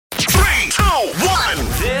1.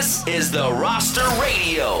 This is the Roster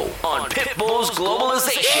Radio on Pitbull's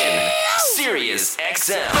Globalization, Sirius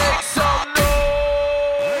XM. Make some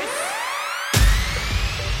noise.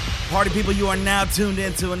 Party people, you are now tuned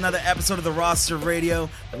into another episode of the Roster Radio.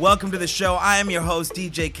 Welcome to the show. I am your host,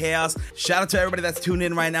 DJ Chaos. Shout out to everybody that's tuned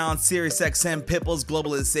in right now on Sirius XM, Pitbull's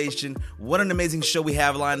Globalization. What an amazing show we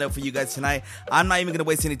have lined up for you guys tonight. I'm not even going to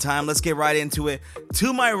waste any time. Let's get right into it.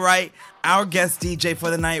 To my right, our guest DJ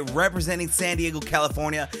for the night, representing San Diego,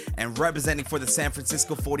 California, and representing for the San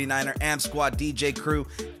Francisco 49er Amp Squad DJ crew.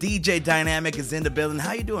 DJ Dynamic is in the building.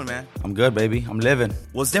 How you doing, man? I'm good, baby. I'm living.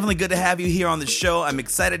 Well, it's definitely good to have you here on the show. I'm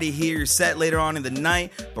excited to hear your set later on in the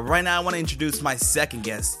night, but right now I want to introduce my second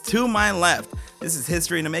guest. To my left, this is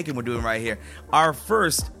history in the making we're doing right here. Our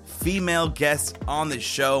first female guest on the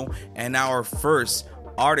show and our first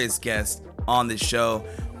artist guest on the show.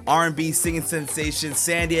 R&B singing sensation,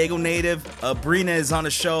 San Diego native, Brina is on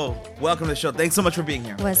the show. Welcome to the show. Thanks so much for being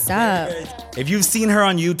here. What's up? If you've seen her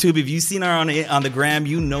on YouTube, if you've seen her on the gram,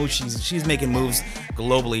 you know she's making moves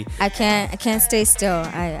globally. I can't stay still.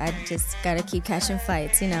 I just gotta keep catching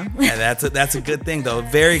flights, you know. Yeah, that's a good thing though.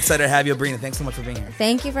 Very excited to have you, Brina. Thanks so much for being here.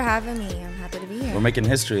 Thank you for having me. I'm happy to be here. We're making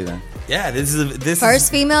history then. Yeah, this first is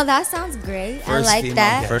female. That sounds great. I like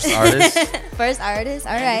that. First artist. First artist.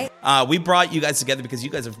 All right. We brought you guys together because you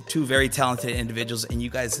guys are two very talented individuals, and you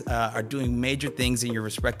guys are doing major things in your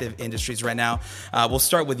respective industries right now. We'll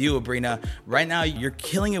start with you, Brina. Right now, you're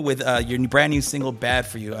killing it with your brand new single, "Bad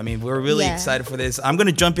for You." I mean, we're really excited for this. I'm going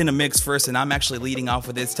to jump in a mix first, and I'm actually leading off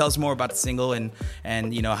with this. Tell us more about the single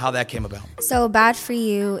and you know how that came about. So, "Bad for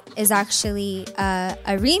You" is actually a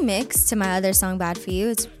remix to my other song, "Bad for You."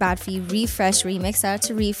 It's "Bad for You" Refresh remix. Shout out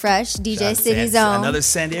to Refresh, DJ City Zone. Another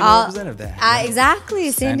San Diego representative there.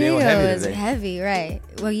 Exactly, San Diego is heavy, right?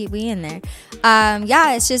 Well, we in there.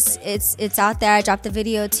 Yeah, it's out there. I dropped the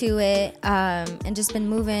video to it, and just been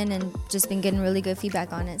moving and just been getting really good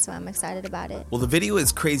feedback on it. So I'm excited about it. Well, the video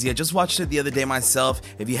is crazy. I just watched it the other day myself.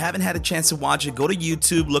 If you haven't had a chance to watch it, go to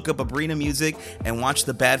YouTube, look up Abrina Music, and watch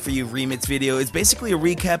the "Bad for You" remix video. It's basically a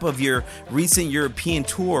recap of your recent European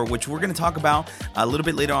tour, which we're going to talk about a little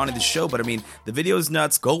bit later on in the show. But I mean, the video is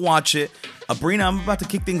nuts. Go watch it. Abrina, I'm about to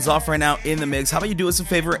kick things off right now in the mix. How about you do us a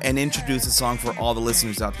favor and introduce the song for all the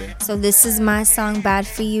listeners out there? So this is my song, "Bad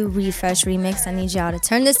for You" Refresh remix. I need y'all to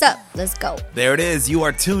turn this up. Let's go. There it is. You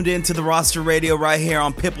are tuned in to the Roster Radio right here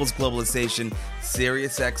on Pitbull's Globalization,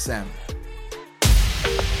 Sirius XM.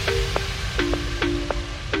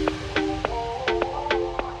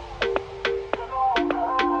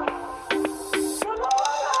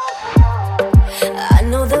 I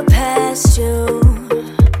know the past you,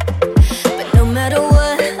 but no matter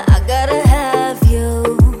what, I gotta have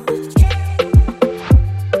you.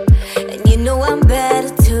 And you know I'm better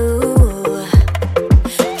too.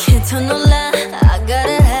 Can't tell no lie, I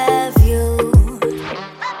gotta have you.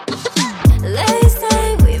 They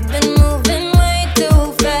say we've been moving way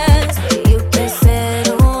too fast, but you can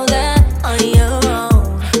settle that on your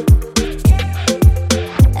own.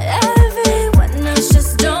 Everyone else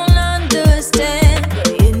just don't understand, but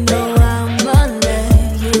you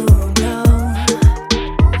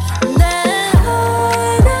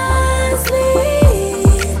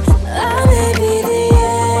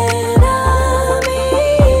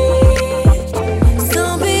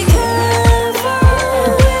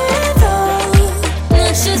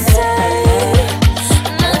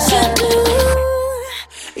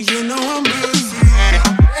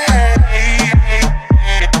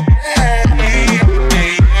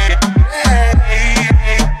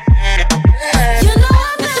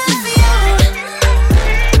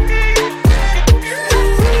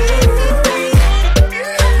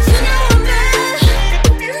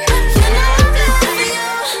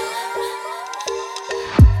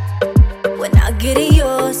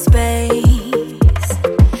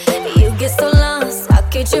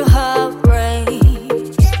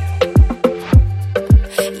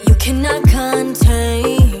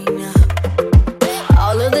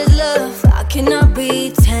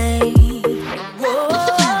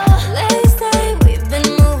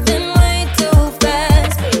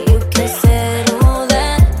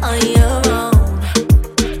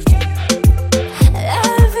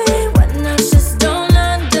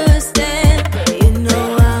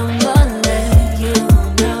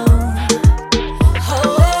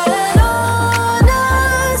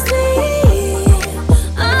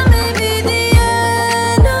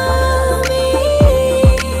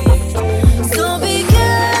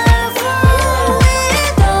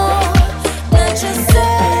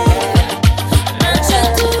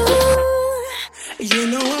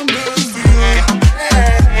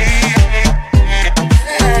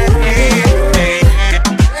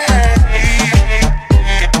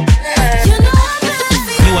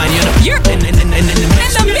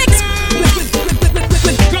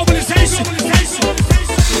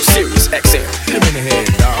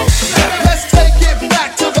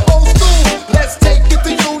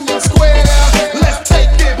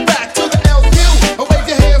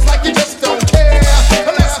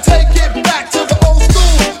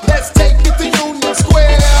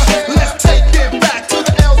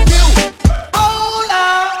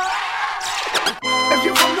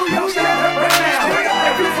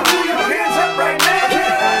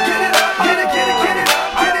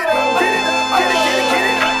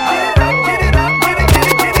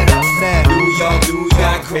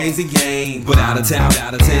crazy game. But out of town,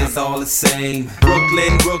 it's all the same.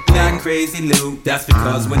 Brooklyn, got crazy loot. That's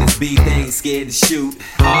because when it's beat, they ain't scared to shoot.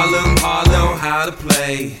 Harlem, how to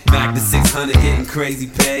play. Back to 600, getting crazy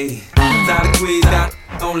pay. Side of Queens got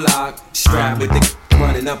on lock. Strapped with the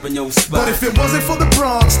running up in your spot. But if it wasn't for the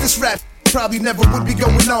Bronx, this rap probably never would be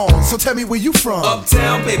going on. So tell me where you from.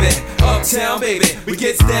 Uptown, baby. We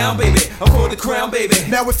gets down, baby. I'm for the crown, baby.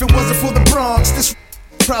 Now if it wasn't for the Bronx, this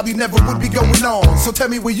probably never would be going on. So tell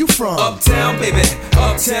me where you from. Uptown, baby.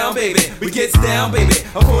 We gets down, baby.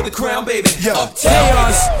 I'm for the crown, baby. Yeah.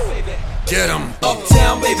 Uptown, baby. Get 'em.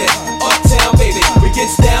 Uptown, baby. We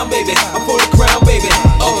gets down, baby. I'm for the crown, baby.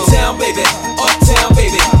 Uptown, baby.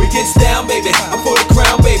 We gets down, baby. I'm for the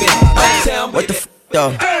crown, baby. Uptown, baby. What the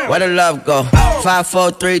though? Where the love go? 5,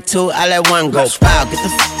 4, 3, 2, I let one go. Wow, get the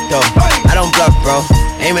though. I don't bluff, bro.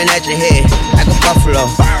 Aiming at your head like a buffalo.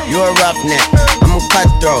 You a roughneck, I'm a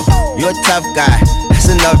cutthroat. You a tough guy. That's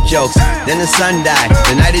enough jokes. Then the sun died.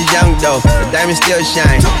 The night is young though. The diamonds still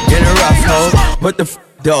shine. In a rough hole. What the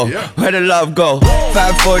though? Where the love go?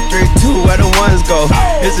 5, 4, 3, 2, where the ones go?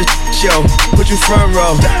 It's a show. Put you front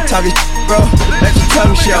row. Talking bro. Let your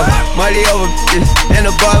tongue show. Money over and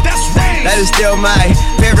above. That is still my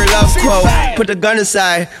favorite love quote. Put the gun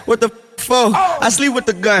aside. What the for? I sleep with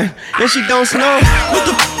the gun. And she don't snow. What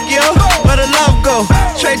the yo? Where the love go?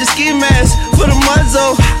 Trade the ski mask for the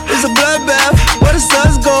muzzle. It's a bloodbath. Where the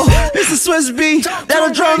suns go? It's a Swiss beat. That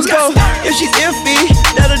the drums go. If she's iffy,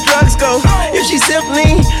 that the drugs go. If she's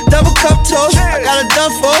simply double cup toast, I got a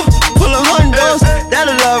duffel full of hundos. That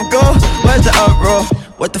the love go. Where's the uproar?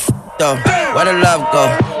 What the though? Where the love go?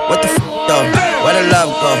 What the though? Where the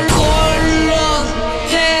love go?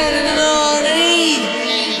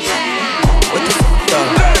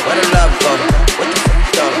 Where the love go? What the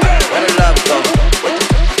though? Where the love go? What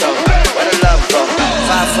the though? Where the love go?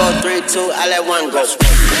 5, 4, 3, 2, I let one go.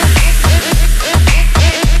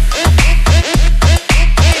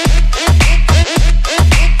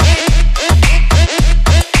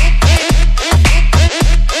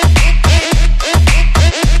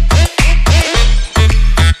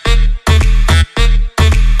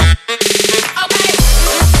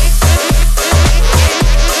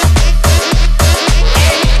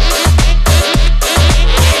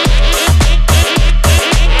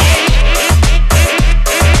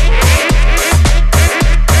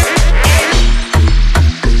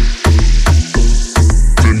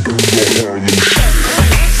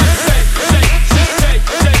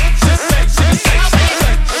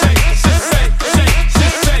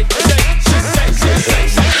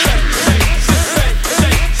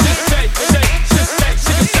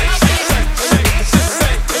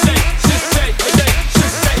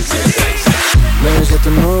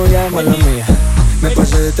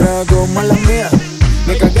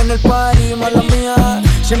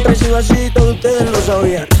 Siempre he sido así, todos ustedes lo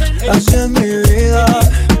sabían. Así es mi vida,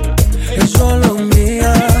 es solo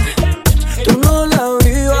mía. Tú no la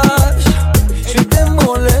vivas, si te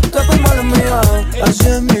molesta, pues mala mía. Así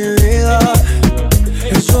es mi vida,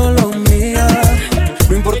 es solo mía.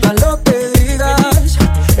 No importa lo que digas,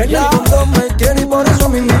 en el fondo me tiene y por eso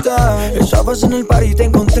me invita. Estabas en el party y te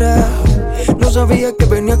encontré, no sabía que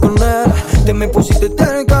venía con él. Te me pusiste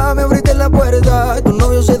cerca, me abriste la puerta. Tu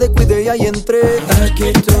novio se descuide y ahí entré. Aquí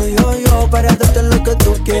estoy yo para darte lo que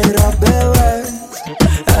tú quieras, bebé.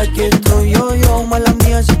 Aquí estoy yo, mala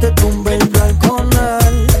mía si te tumbe el plan con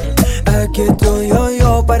él. Aquí estoy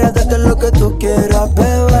yo para darte lo que tú quieras,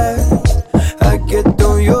 bebé. Aquí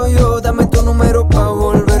estoy yo, dame tu número pa'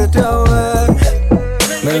 volverte a ver.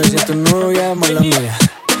 Bebé, si tu novia, mala mía.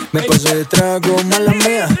 Me pasé de trago, mala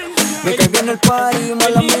mía. Me cagué en el party,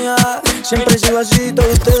 mala mía. Siempre he sido así,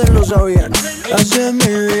 todos ustedes lo sabían. Así es mi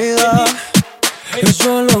vida, es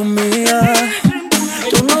solo mía.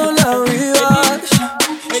 Tú no la vivas,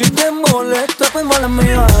 si te molesta, pues mala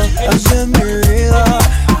mía. Así es mi vida,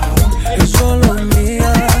 es solo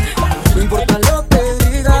mía. No importa lo que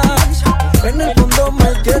digas, en el fondo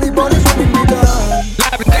me quieres y por eso me invitas.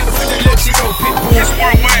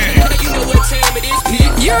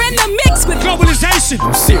 You're in the mix with Globalization.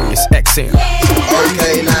 I'm Sirius XM.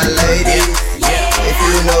 Okay, now ladies, if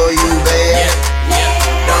you know you bad,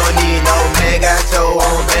 don't need no man, got your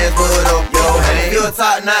own bands, put up your hand. You a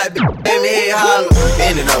top knot, let me hear holler.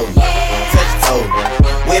 Bend it over, touch your toe,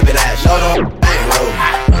 whip it out, show them bang roll.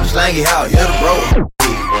 Slang it out, you're the bro.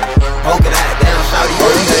 Poke it out, down, shout it.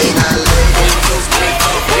 Okay, now ladies,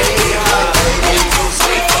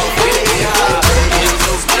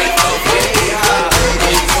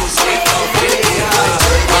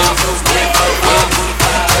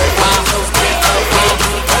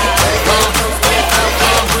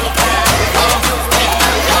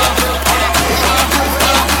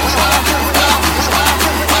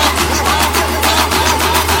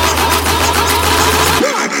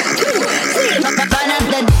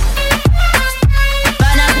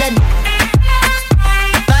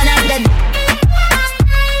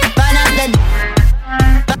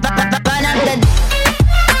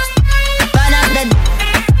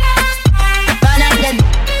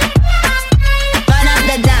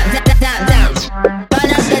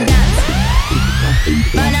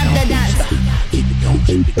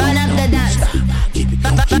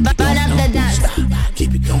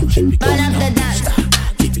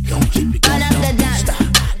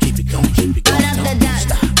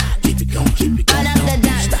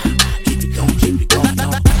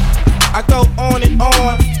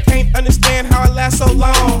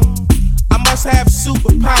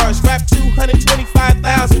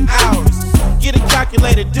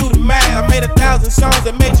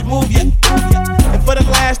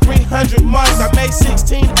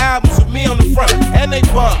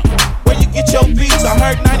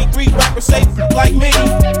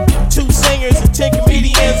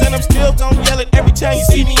 town you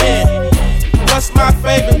see me in. What's my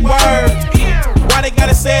favorite word? Why they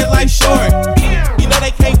gotta say it like short? You know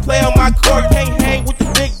they can't play on my court. Can't hang with the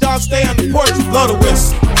big dogs, stay on the porch. Blow the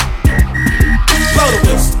whistle. Blow the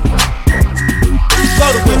whistle.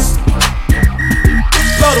 Blow the whistle.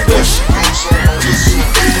 Blow the whistle.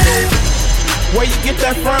 Where you get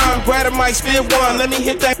that from? Grab a mic, spit one. Let me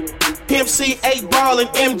hit that MC 8-ball and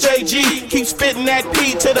MJG. Keep spitting that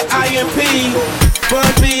P to the IMP. Bun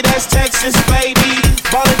B, that's Texas, baby.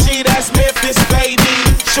 Ballin' G, that's Memphis, baby.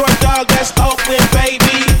 Short dog, that's Oakland,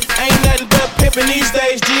 baby. Ain't nothing but pimpin' these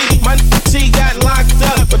days, G. My T got locked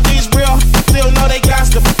up, but these real still know they got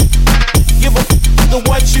to give a to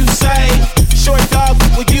what you say. Short dog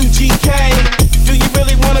with UGK. Do you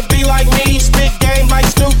really wanna be like me? Spit game like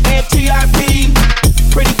Snoop and T.I.P.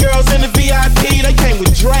 Pretty girls in the VIP, they came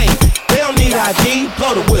with Dre. They don't need ID.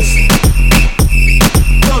 Blow the whistle.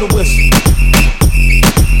 Blow the whistle.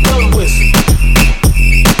 Blow the whistle.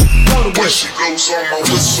 Blow the whistle. Blow the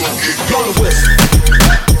whistle. Blow the whistle.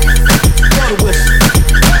 Blow the whistle.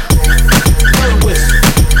 Blow the whistle.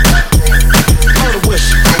 Blow the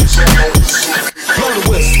whistle. Blow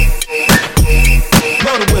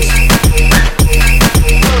the whistle.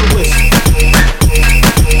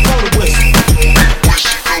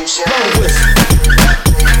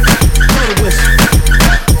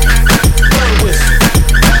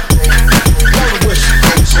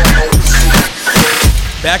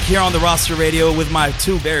 Back here on the Roster Radio with my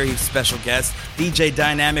two very special guests, DJ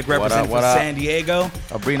Dynamic representing from San Diego.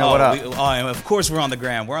 Abrina, what up? And of course, we're on the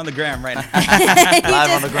gram. We're on the gram right now.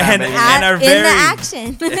 Live on the gram, baby. And our very, in the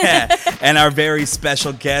action. And our very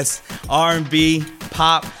special guest, R&B,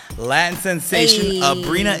 pop, Latin sensation,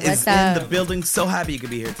 Abrina is in the building. So happy you could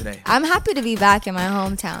be here today. I'm happy to be back in my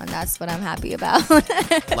hometown. That's what I'm happy about.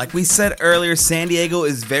 Like we said earlier, San Diego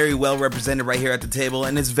is very well represented right here at the table,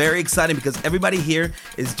 and it's very exciting because everybody here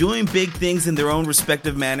is doing big things in their own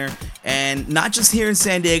respective manner, and not just here in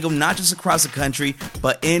San Diego, not just across the country,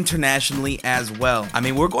 but internationally as well. I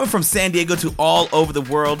mean, we're going from San Diego to all over the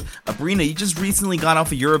world. Abrina, you just recently got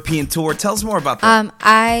off a European tour. Tell us more about that.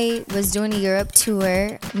 I was doing a Europe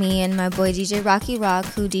tour. Me and my boy DJ Rocky Rock,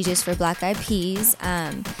 who DJs for Black Eyed Peas.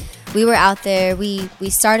 We were out there. We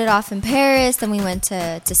started off in Paris, then we went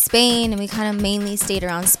to Spain, and we kind of mainly stayed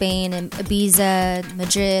around Spain and Ibiza,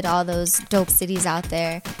 Madrid, all those dope cities out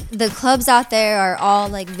there. The clubs out there are all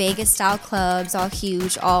like Vegas-style clubs, all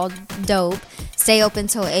huge, all dope. Stay open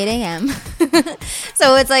till 8 a.m.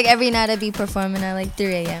 So it's like every night I'd be performing at like 3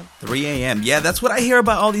 a.m. 3 a.m. Yeah, that's what I hear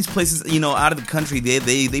about all these places, you know, out of the country.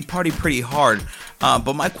 They party pretty hard.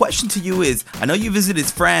 But my question to you is, I know you visited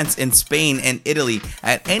France and Spain and Italy.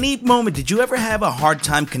 At any moment, did you ever have a hard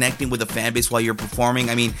time connecting with a fan base while you're performing?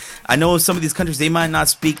 I mean, I know some of these countries, they might not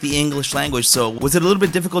speak the English language, so was it a little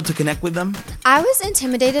bit difficult to connect with them? I was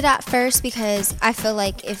intimidated at first because I feel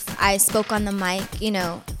like if I spoke on the mic, you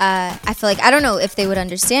know, I feel like, I don't know if they would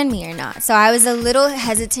understand me or not. So I was a little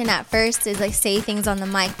hesitant at first to like say things on the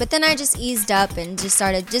mic, but then I just eased up and just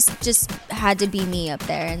started, just had to be me up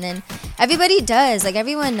there. And then everybody does. Like,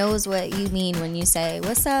 everyone knows what you mean when you say,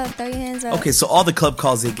 what's up, throw your hands up. Okay, so all the club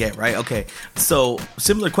calls they get, right? Okay, so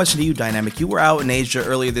similar question to you, Dynamic. You were out in Asia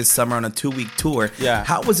earlier this summer on a 2-week tour. Yeah.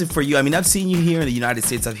 How was it for you? I mean, I've seen you here in the United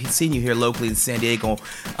States. I've seen you here locally in San Diego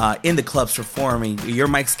in the clubs performing. Your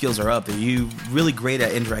mic skills are up there. You're really great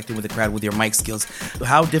at interacting with the crowd with your mic skills.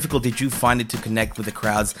 How difficult did you find it to connect with the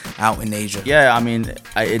crowds out in Asia? Yeah, I mean,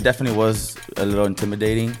 it definitely was a little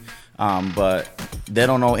intimidating. But they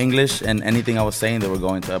don't know English, and anything I was saying, they were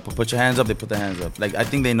going to put your hands up. They put their hands up. Like, I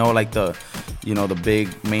think they know like the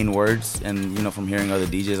big main words, and from hearing other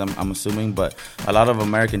DJs, I'm assuming. But a lot of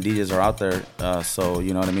American DJs are out there, so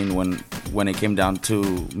you know what I mean. When it came down to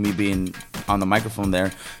me being on the microphone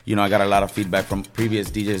there, I got a lot of feedback from previous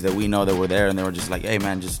DJs that we know that were there, and they were just like, "Hey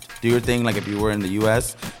man, just do your thing like if you were in the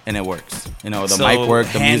U.S. and it works." The mic work,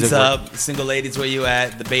 the music hands up, work. single ladies, where you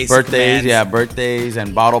at? The basic birthdays, commands. Birthdays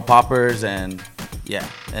and bottle poppers and. Yeah,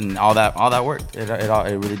 and all that worked. It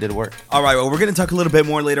really did work. All right, well, we're going to talk a little bit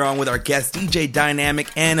more later on with our guests, DJ Dynamic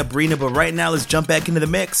and Abrina, but right now, let's jump back into the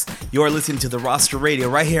mix. You're listening to the Roster Radio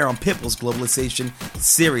right here on Pitbull's Globalization,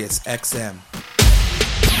 Sirius XM.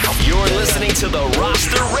 You're listening to the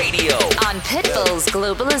Roster Radio on Pitbull's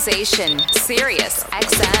Globalization, Sirius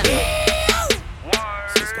XM.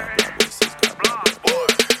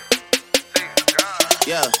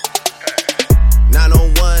 Yeah.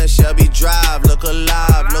 901 Shelby Drive, look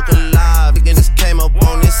alive, look alive. Niggas came up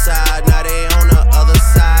on this side, now they on the other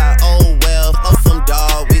side. Oh well, fuck them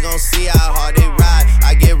dog, we gon' see how hard they ride.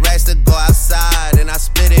 I get racks to go outside, and I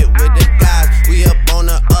split it with the guys. We up on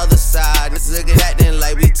the other side, niggas looking acting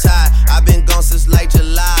like we tied. I been gone since like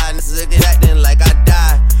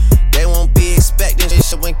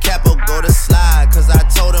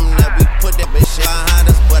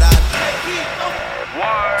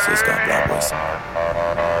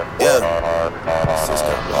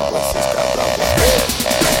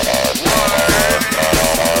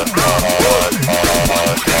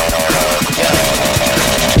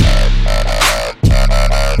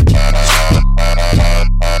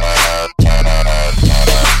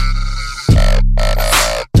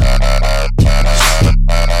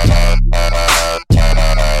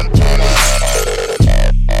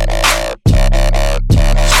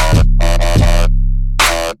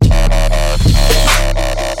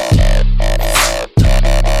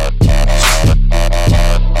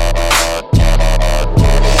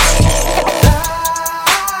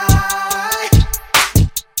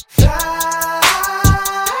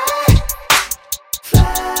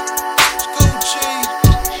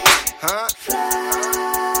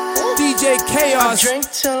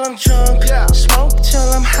till I'm drunk, smoke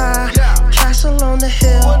till I'm high, castle on the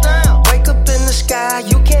hill, wake up in the sky.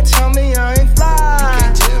 You can't tell me I ain't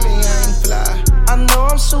fly. I know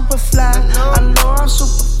I'm super fly. I know I'm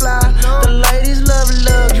super fly. The ladies love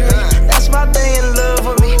luxury. That's why they in love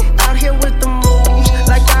with me. Out here with the moves,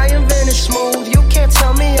 like I invented smooth. You can't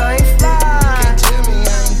tell me I ain't fly.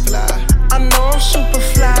 I know I'm super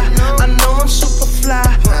fly. I know I'm super fly.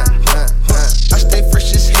 I stay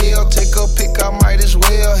fresh as hell. Take a pic, I might as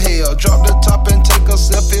well. Hell, drop the top and take a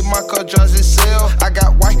selfie. My car drives itself. I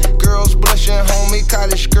got white girls blushing, homie.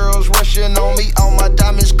 College girls rushing on me. All my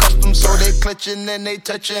diamonds custom, so they clutching and they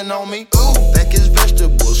touching on me. Ooh, think it's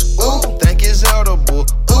vegetables. Ooh, think it's edible.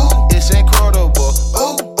 Ooh, it's incredible.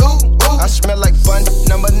 Ooh, ooh, ooh. I smell like bun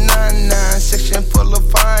number 99, section full of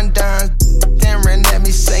fine dimes. Staring at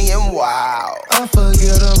me saying, wow.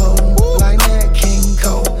 Unforgettable, like Nat King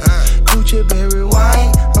Cole. Gucci berry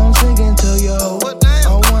white, I'm singing to you.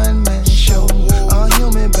 A one-man show, a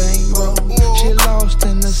human bankroll. She lost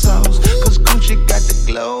in the sauce, cause Gucci got the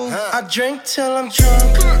glow. I drink till I'm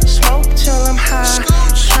drunk, smoke till I'm high,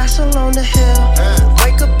 castle on the hill,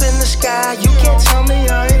 wake up in the sky. You can't tell me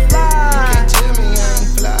I ain't fly.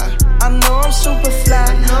 I know I'm super fly.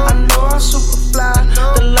 I know I'm super fly.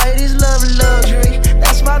 The ladies love luxury.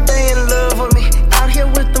 That's why they in love with me. Out here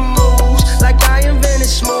with the moves, like I invented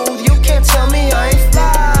smooth. You can't tell me I ain't fly.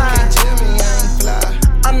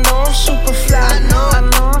 I know I'm super fly. I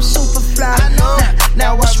know I'm super fly.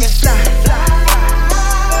 Now watch me fly.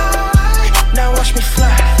 Now watch me fly.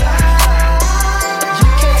 You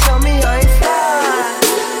can't tell me I ain't fly.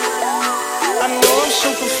 I know I'm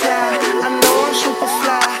super fly. I know I'm super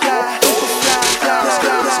fly.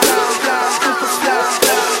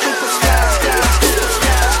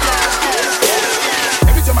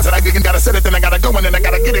 Gotta set it, then I gotta go, and then I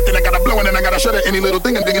gotta get it, then I gotta blow, and then I gotta shut it. Any little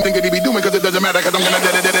thing I'm thinking he be doing, cause it doesn't matter, cause I'm gonna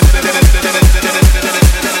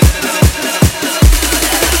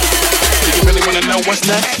You really wanna know what's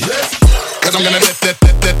next? Cause I'm gonna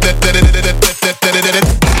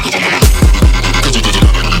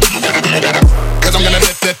Cause I'm gonna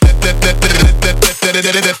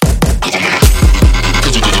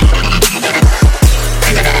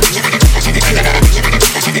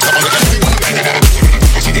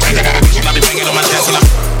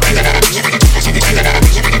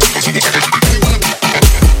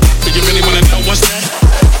Do you really wanna know what's next?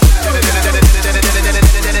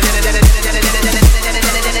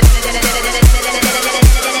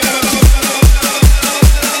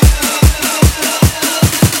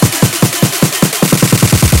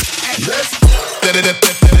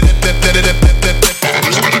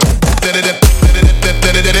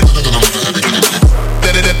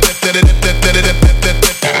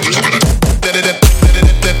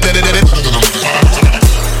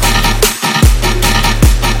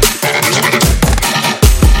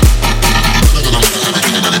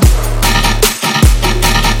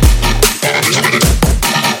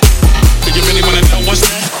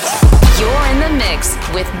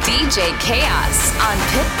 DJ Chaos on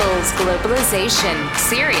Pitbull's Globalization,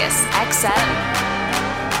 Sirius XM.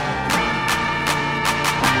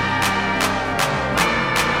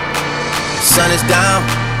 Sun is down,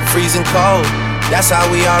 freezing cold. That's how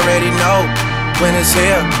we already know. When it's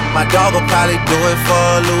here, my dog will probably do it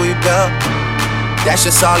for Louis Bell. That's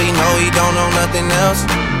just all he know, he don't know nothing else.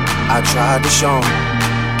 I tried to show him.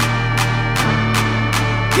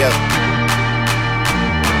 Yeah,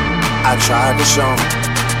 I tried to show him.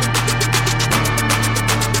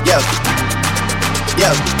 Yeah,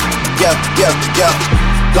 yeah, yeah, yeah,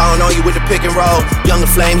 yeah. Gone on you with the pick and roll. Younger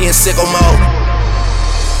flame, he in sicko mode.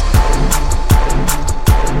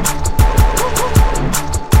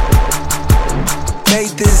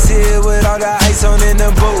 Nathan's here with all the ice on in the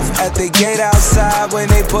booth. At the gate outside, when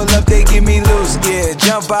they pull up, they give me loose. Yeah,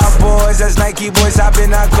 jump out boys, that's Nike boys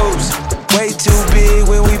hopping our coops. Way too big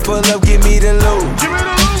when we pull up, give me the loot.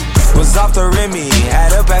 Was off the Remy,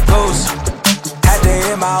 had up at Post. Had to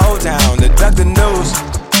hit my old town to duck the news.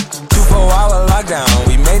 24-hour lockdown,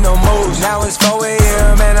 we made no moves. Now it's 4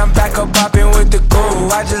 a.m. and I'm back up popping with the crew.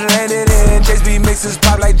 I just landed in, Chase B mixes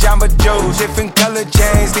pop like Jamba Joe's. Different color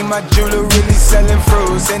chains, think my jeweler really selling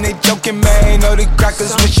fruits. And they joking, man, know the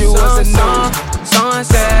crackers wish it was a news. Someone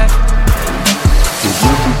said the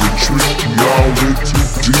river retreat, y'all in too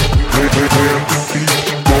deep. Hand to feet,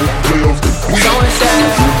 don't play off the beat. Someone said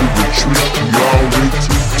the river retreat, y'all in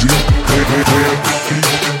too deep. Hand to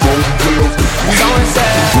feet, don't play off the beat. Someone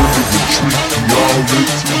said the river retreat, y'all in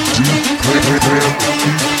too deep. Hand to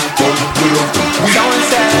feet, don't play off the beat. Someone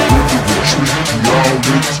said the river retreat, y'all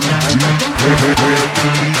in too deep. Hand to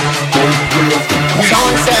feet, don't play off the beat.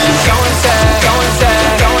 Someone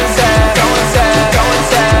said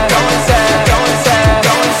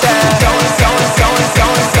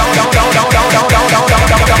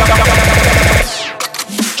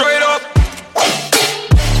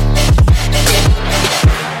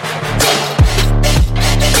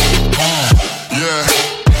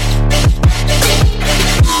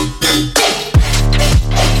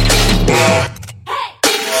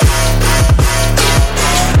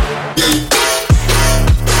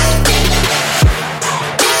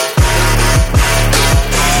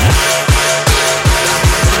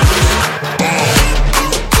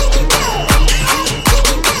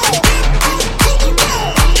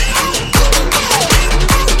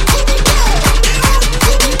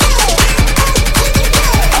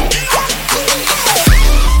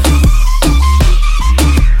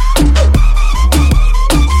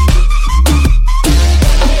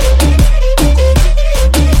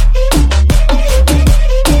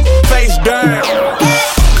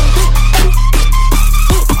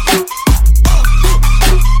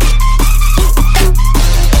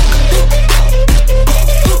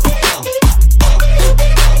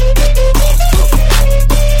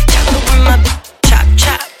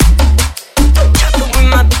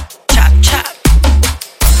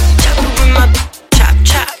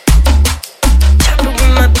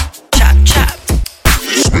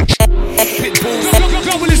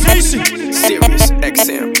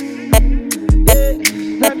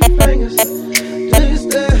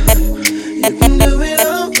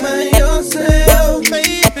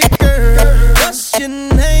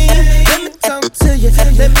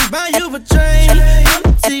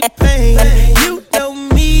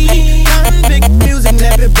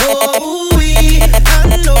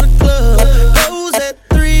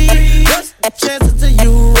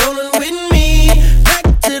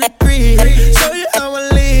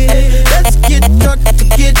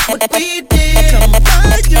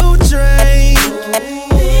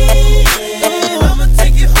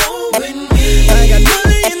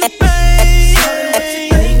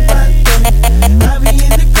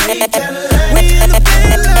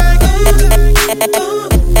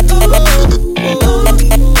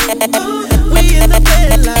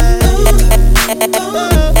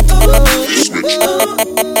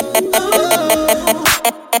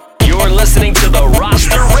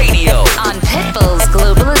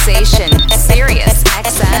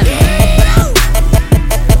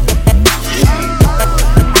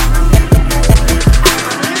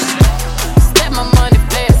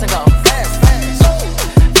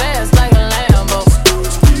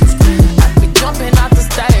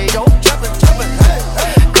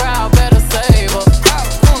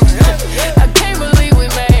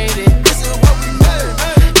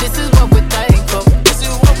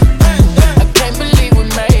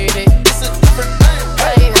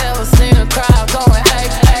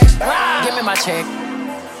check.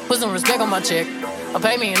 Put some respect on my check.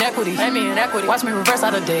 Pay me in equity. Watch me reverse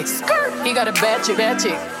out of dicks. He got a bad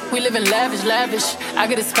chick. We live in lavish. I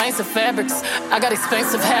get expensive fabrics. I got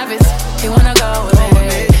expensive habits. He wanna go with me.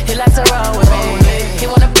 He likes to roll with me. He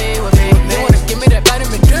wanna be with me. He wanna give me that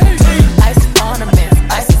vitamin D. Ice ornaments.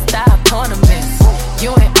 Ice style tournaments.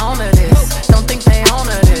 You ain't on to this. Don't think they on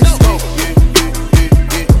to this.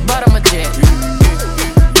 But I'm a jet.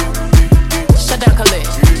 Shut down Khalid.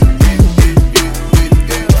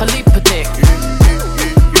 Philippe Patek.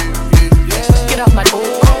 Get off my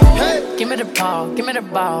Give me the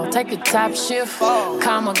ball, take a top shift.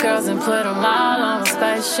 Call my girls and put them all on a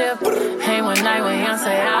spaceship. Hang one night with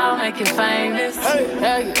Beyonce, I'll make you famous.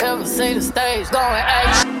 Have you ever seen the stage going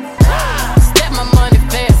H? Step my money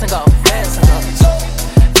fast and go.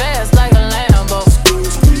 Fast like a Lambo.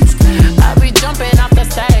 I be jumping off the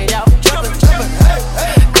stage, yo.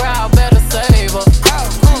 Crowd better save her.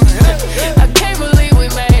 I can't believe we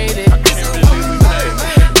made it.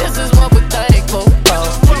 This is what we're thankful for.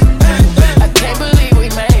 I can't believe we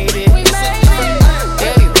made it.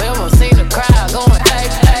 Yeah, you ever seen the crowd going hey.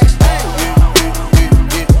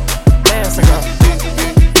 Dance and go.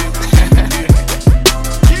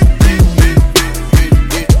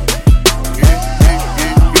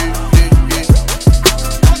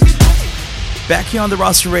 Back here on the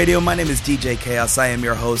Roster Radio, my name is DJ Chaos. I am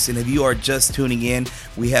your host, and if you are just tuning in,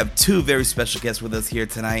 we have two very special guests with us here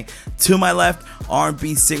tonight. To my left,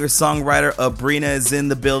 R&B singer-songwriter Abrina is in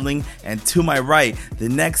the building, and to my right, the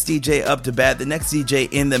next DJ up to bat, the next DJ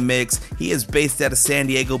in the mix. He is based out of San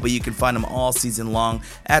Diego, but you can find him all season long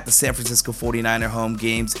at the San Francisco 49er home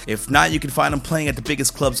games. If not, you can find him playing at the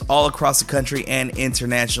biggest clubs all across the country and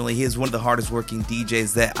internationally. He is one of the hardest working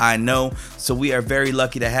DJs that I know, so we are very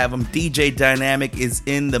lucky to have him. DJ Dynamic is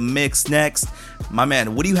in the mix next. My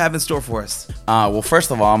man, what do you have in store for us? Well,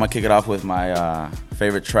 first of all, I'm going to kick it off with my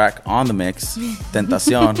favorite track on the mix,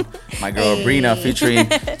 Tentacion. My girl Abrina featuring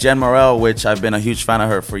Jen Morel, which I've been a huge fan of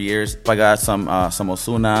her for years. I got some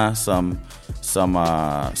Ozuna,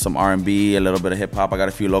 some R&B, a little bit of hip hop. I got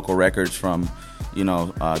a few local records from,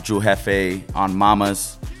 Drew Jefe on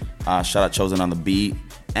Mamas. Shout out Chosen on the beat.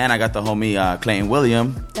 And I got the homie Clayton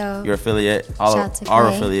William, your affiliate, our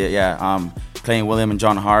affiliate, Clayton William and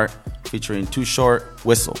John Hart featuring Too Short,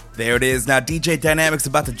 Whistle. There it is. Now DJ Dynamic's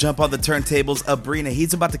about to jump on the turntables. Abrina,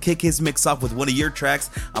 he's about to kick his mix off with one of your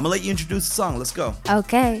tracks. I'm going to let you introduce the song. Let's go.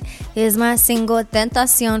 Okay. Here's my single,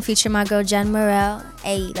 Tentacion, featuring my girl Jen Morel.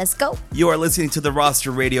 Hey, let's go. You are listening to the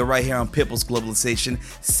Roster Radio right here on Pitbull's Globalization,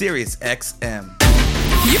 Sirius XM.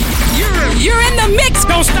 You're in the mix.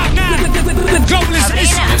 Don't stop now with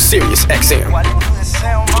Globalization. Sirius XM.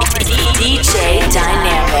 DJ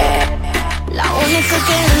Dynamic. La única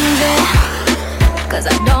que vive, 'cause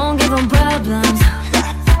I don't give them problems.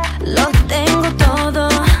 Lo tengo todo.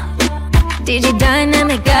 DJ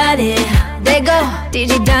Dynamic got it. They go.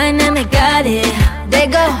 DJ Dynamic got it. They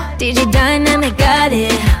go. DJ Dynamic got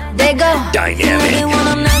it. They go. Dynamic. They when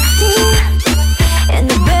I'm nasty. In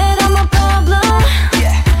the bed, I'm a problem.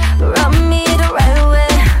 Rub me the right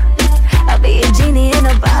way. I'll be a genie in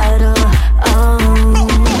a bottle. Oh.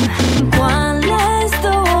 ¿Cuál es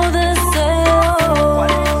tu deseo?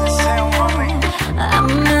 I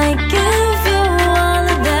might give you all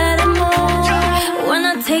of that and more. When I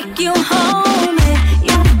take you home,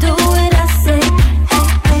 you do what I say.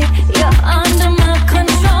 You're under my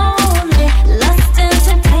control. Lust and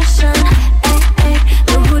temptation.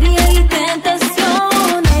 Lujuria y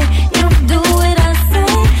tentación. You do what I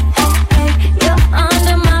say. You're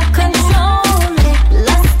under my control.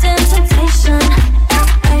 Lust and temptation.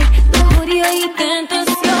 Lujuria y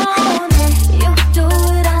tentación. You do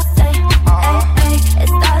what I say. It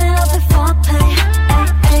started off with foreplay.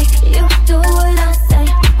 You do what I say.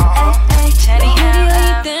 Lujuria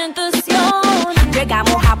y tentación.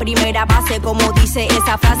 Llegamos a primera base, como dice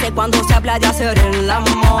esa frase cuando se habla de hacer el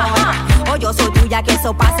amor. O yo soy tuya, que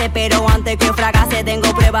eso pase, pero antes que fracase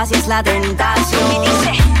tengo pruebas y es la tentación.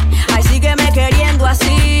 Ay, sígueme queriendo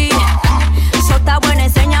así. Eso está bueno,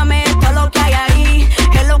 enséñame todo lo que hay ahí.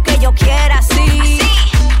 Es lo que yo quiera, sí.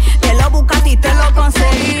 Te lo buscaste y te lo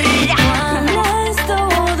conseguí. ¿Cuál es tu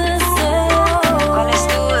deseo? ¿Cuál es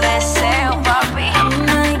tu deseo, papi? I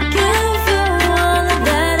might give you all of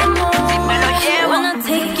that and more. Si me lo llevo. When I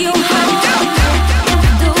take you home, you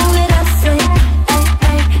do what I say.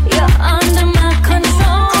 You're under my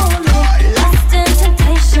control. Lust and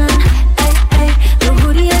temptation.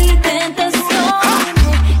 Lujuria y tentación.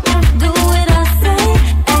 You do what I say.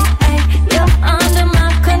 You're under my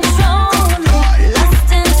control.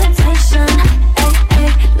 Lust and temptation.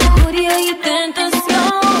 Lujuria y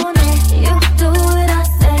tentación.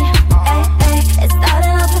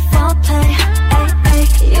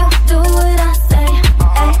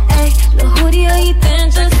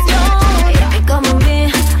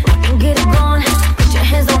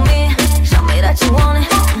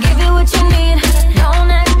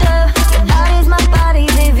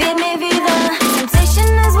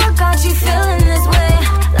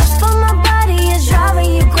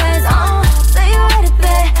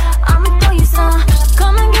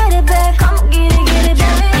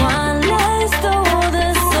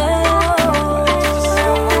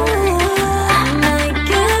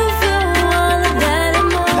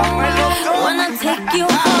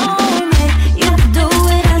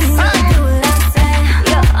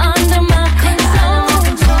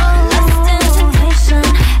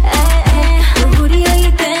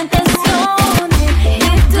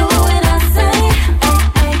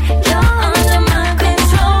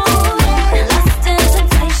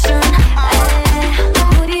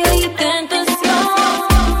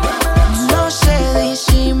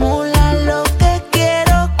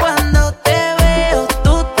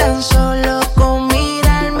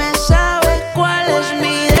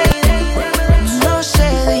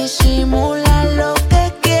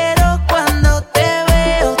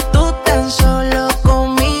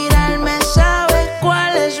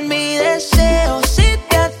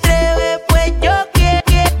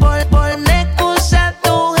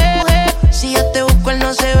 él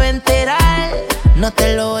no se va a enterar. No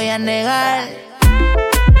te lo voy a negar.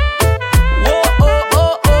 Oh, oh,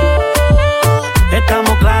 oh, oh.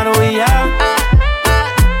 Estamos claros y ya.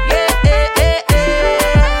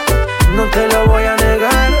 No te lo voy a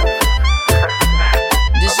negar.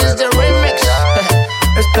 This is the remix.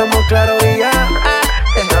 Estamos claros y ya.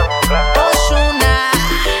 Ozuna.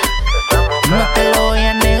 No te lo voy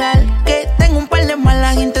a negar. Que tengo un par de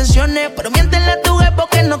malas intenciones, pero miéntele a tu jefe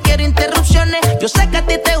porque no quiero interrupciones. Yo sé que a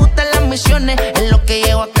ti te gustan las misiones. En lo que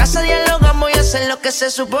llego a casa dialogamos y hacer lo que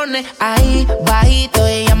se supone. Ahí, bajito,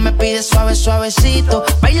 ella me pide suave, suavecito.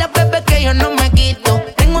 Baila, bebé, que yo no me quito.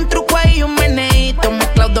 Tengo un truco ahí y un meneíto.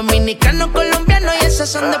 Mezclado dominicano, colombiano y esas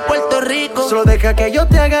son de Puerto Rico. Solo deja que yo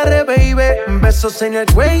te agarre, baby. Besos en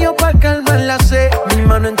el cuello pa' calmar la sed. Mi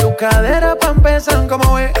mano en tu cadera pa' empezar,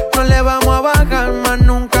 como ves. No le vamos a bajar más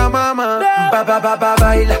nunca, mamá.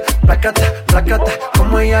 Baila, placata,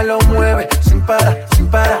 como ella lo mueve. Sin parar,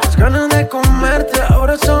 las ganas de comerte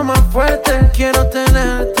ahora son más fuertes. Quiero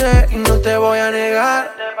tenerte y no te voy a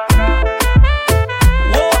negar.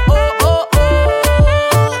 Oh, oh, oh,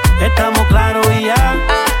 oh. Estamos claros y ya.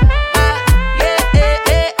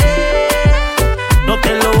 No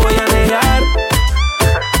te lo voy a negar.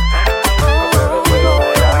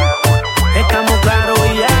 Estamos claros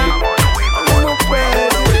y ya.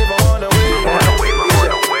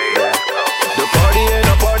 The party ain't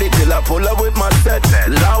a party till I pull up with my set.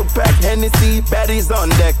 Loud pack, Hennessy, baddies on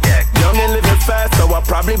deck. Young and living fast, so I'll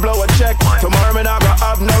probably blow a check. Tomorrow man, I got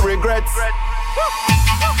have no regrets.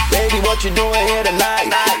 Baby, what you doing here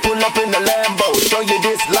tonight? Pull up in the Lambo, show you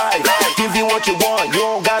this life. Give you what you want, you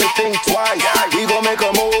don't gotta think twice. We gon' make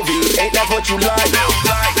a movie, ain't that what you like?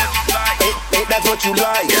 Ain't that what you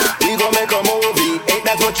like? We gon' make a movie, ain't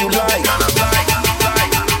that what you like?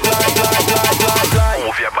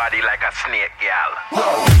 Move your body like a snake, gal.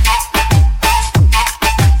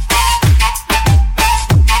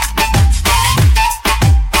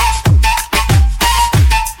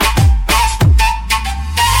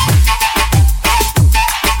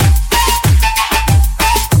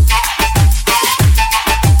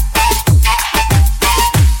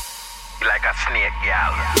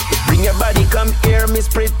 Bring your body, come here, Miss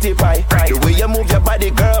Pretty Pie. The way you move your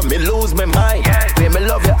body, girl, me lose my mind. Way me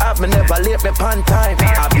love you up, me never late me pan time.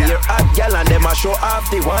 I be your hot gal and them I show off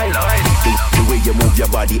the wine. The way you move your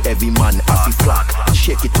body, every man have to flock.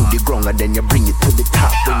 Shake it to the ground and then you bring it to the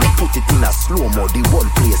top. When you put it in a slow-mo, the whole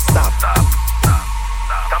place stop.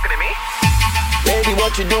 Talking to me? Baby,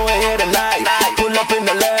 what you doing here tonight? Pull up in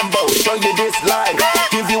the Lambo, show you this life.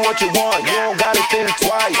 Give you what you want, you don't gotta think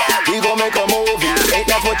twice. We gon' make a movie, ain't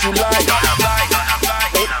that what you like?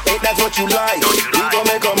 Ain't that what you like? We gon'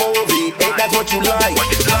 make a movie, ain't that what you like?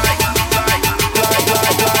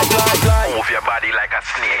 Move your body like a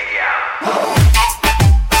snake, yeah.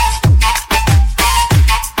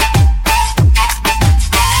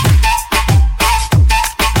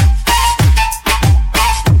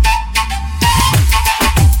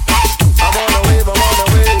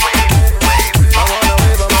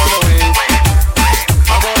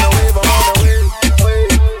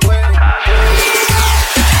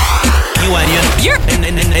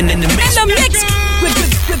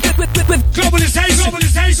 With globalization.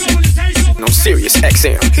 No Sirius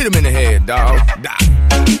XM. Hit him in the head, dog.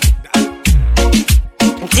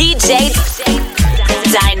 DJ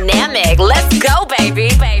Dynamic. Let's go, baby.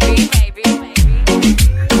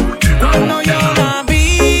 Cuando yo la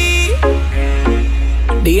vi,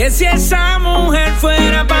 dije si esa mujer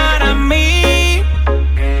fuera para mí,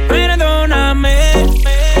 perdóname.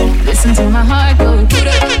 Listen to my heart go.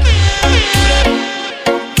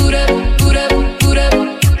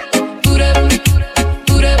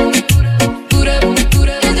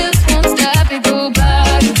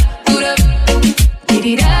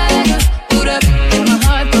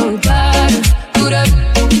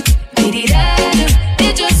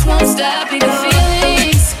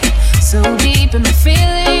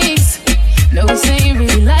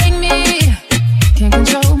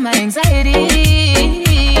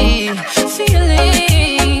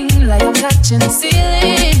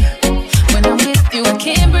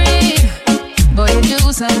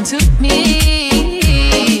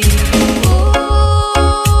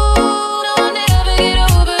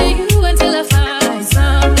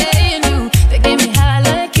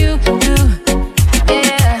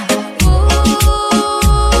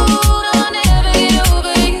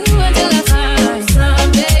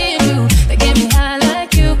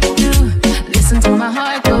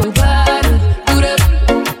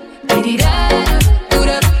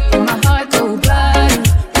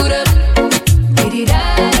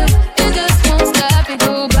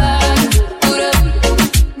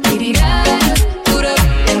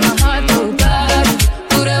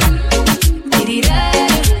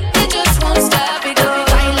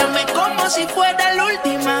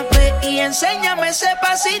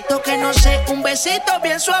 besito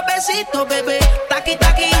bien suavecito, bebé. Taqui,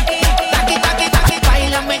 taqui, taqui, taqui, taqui.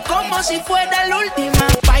 Báilame como si fuera la última.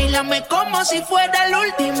 Báilame como si fuera la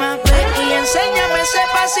última, bebé. Y enséñame ese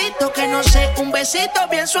pasito que no sé. Un besito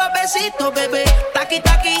bien suavecito, bebé. Taqui,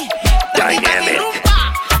 taqui, taqui, taqui, rumba.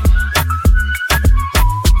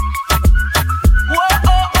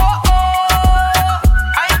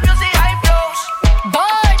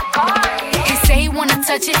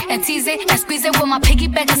 Touch it and tease it and squeeze it. When my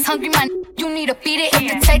piggyback is hungry, man, you need to feed it.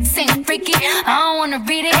 If the text ain't freaky, I don't wanna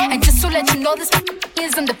read it. And just to let you know, this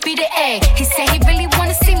is undefeated. Ay, he said he really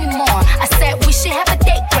wanna see me more. I said we should have a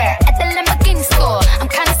date where at the Lamborghini store. I'm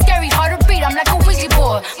kinda scary, hard to read. I'm like a Ouija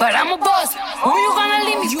board, but I'm a boss. Who you gonna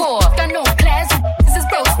leave me for? Got no class, this is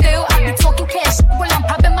broke still. I be talking cash while I'm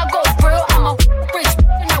popping my gold grill. I'm a rich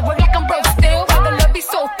and I work like I'm broke still. Why the love be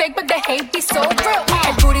so fake, but the hate be so real.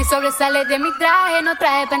 El booty sobresale de mi traje, no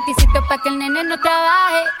traje panticito pa' que el nene no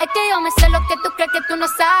trabaje. Es que yo me sé lo que tú crees que tú no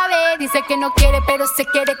sabes. Dice que no quiere, pero se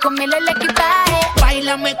quiere comerle el equipaje.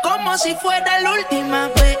 Báilame como si fuera la última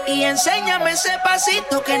vez y enséñame ese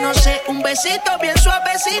pasito que no sé. Un besito bien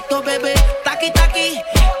suavecito, bebé. Taqui, taqui,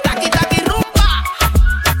 taqui, taqui, rumba.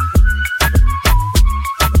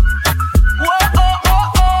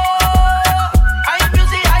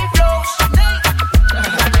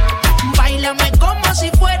 Báilame como si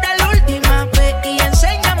fuera la última vez y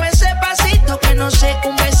enséñame ese pasito que no sé.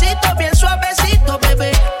 Un besito bien suavecito,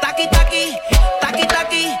 bebé. Taqui, taqui, taqui,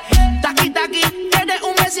 taqui, taqui, taqui. Tienes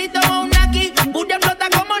un besito o un aquí. Booty flota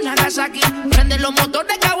como Nagasaki. Prende los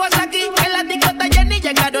motores Kawasaki. En la discota Jenny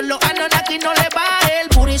llegaron los Anunnaki. No le baje, el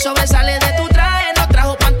booty sobresale de tu traje. No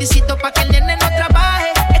trajo panticito pa' que el nene no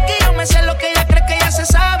trabaje. Es que yo me sé lo que ella cree que ya se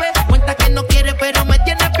sabe. Cuenta que no quiere pero me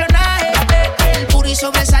tiene espionaje. El booty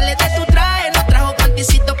sobresale de tu traje. No trajo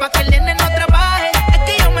panticito pa' que el nene no trabaje. Es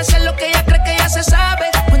que yo me sé lo que ella cree que ya se sabe.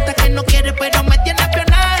 Cuenta que no quiere pero me tiene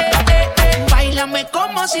espionaje. Báilame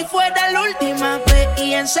como si fuera la última vez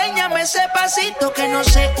y enséñame ese pasito que no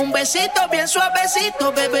sé. Un besito bien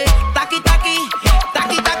suavecito, bebé. Taqui, taqui,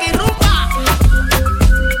 taqui, taqui, rumba.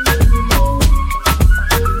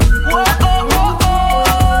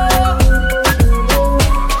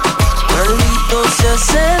 Maldito sea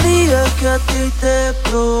ese día que a ti te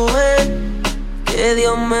probé. Que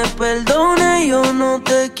Dios me perdone, yo no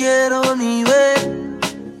te quiero ni ver.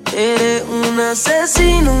 Eres un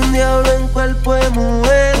asesino, un diablo en cuerpo de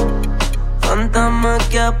mujer. Fantasma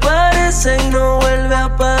que aparece y no vuelve a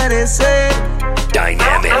aparecer.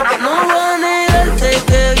 Dynamic. No voy a negarte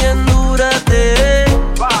que bien dura te ves.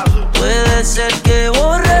 Puede ser que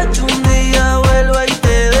borracho un día vuelva y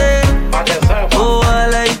te dé.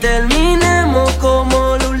 Ojalá y terminemos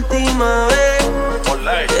como la última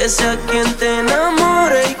vez. Que sea quien te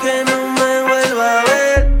enamore y que no me vuelva a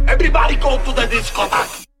ver. Everybody go to the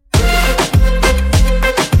discotheque.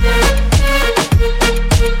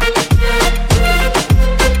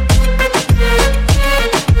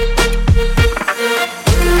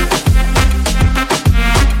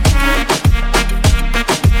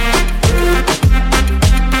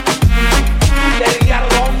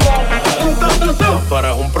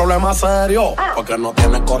 Pero es un problema serio, porque no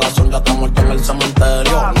tienes corazón, ya está muerto en el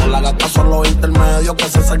cementerio. No la gastas solo intermedio, que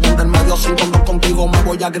se salga intermedio. Si cuando contigo me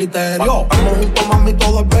voy a criterio. Estamos juntos, mami,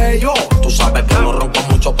 todo es bello. Tú sabes que no ronco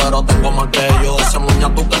mucho, pero tengo más que yo. Ese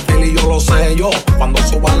muña tú te fil y yo lo sé yo. Cuando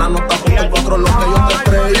suba la nota, punto 4 es lo que yo te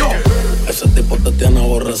estrello. Ese tipo te tiene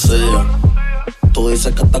aborrecida. Tú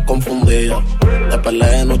dices que estás confundida. Te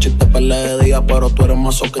peleé de noche y te peleé de día, pero tú eres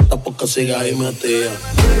masoquista porque sigues ahí metida.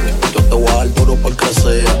 Yo te voy a dar duro por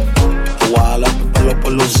crecer. Te voy a jalar tu pelo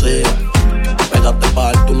por lucir. Pégate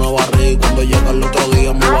pa' darte una barriga y cuando llega el otro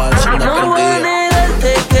día me voy a decir de No voy a perdida.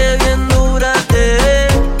 negarte que bien dura te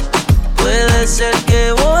ves. Puede ser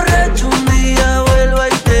que borracho un día vuelva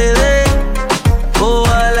y te dé.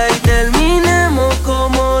 Ojalá y terminemos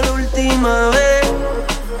como la última vez.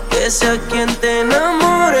 Que sea quien te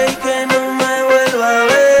enamore y que no me vuelva a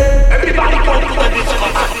ver. Everybody go to the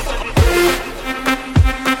discotheque.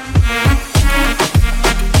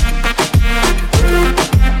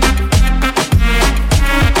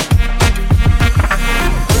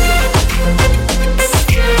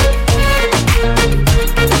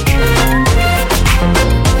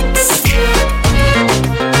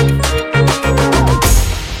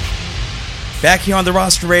 Back here on the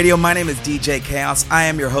Roster Radio, my name is DJ Chaos. I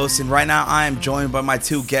am your host, and right now I am joined by my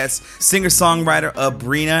two guests, singer-songwriter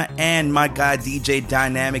Abrina and my guy DJ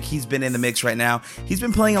Dynamic. He's been in the mix right now. He's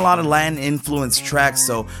been playing a lot of Latin-influenced tracks,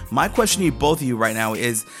 so my question to both of you right now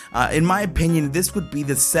is, in my opinion, this would be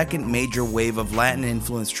the second major wave of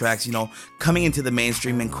Latin-influenced tracks, coming into the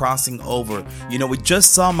mainstream and crossing over. We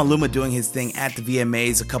just saw Maluma doing his thing at the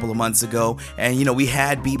VMAs a couple of months ago, and, we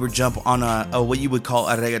had Bieber jump on a what you would call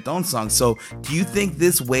a reggaeton song, so do you think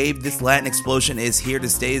this wave, this Latin explosion is here to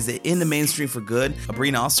stay? Is it in the mainstream for good?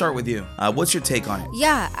 Abrina, I'll start with you. What's your take on it?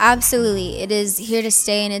 Yeah, absolutely. It is here to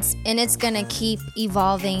stay, and it's gonna keep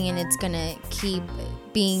evolving, and it's gonna keep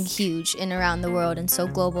being huge and around the world and so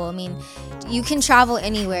global. I mean, you can travel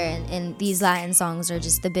anywhere, and these Latin songs are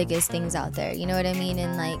just the biggest things out there. You know what I mean?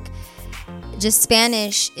 And just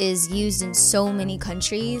Spanish is used in so many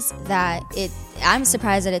countries that I'm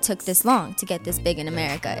surprised that it took this long to get this big in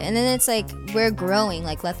America. And then it's we're growing,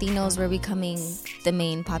 Latinos were becoming the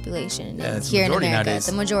main population here in America. Nowadays.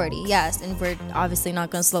 The majority, yes. And we're obviously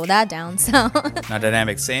not going to slow that down. So Now,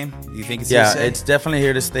 Dynamic, same? Do you think it's here to stay? It's definitely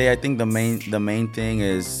here to stay. I think the main thing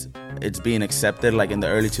is it's being accepted. In the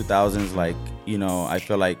early 2000s, I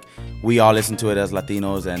feel like we all listened to it as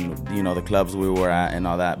Latinos and, the clubs we were at and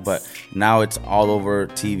all that. But now it's all over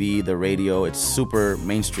TV, the radio. It's super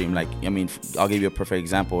mainstream. I'll give you a perfect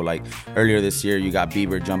example. Earlier this year, you got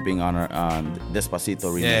Bieber jumping on Despacito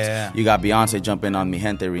remix. Yeah. You got Beyonce jumping on Mi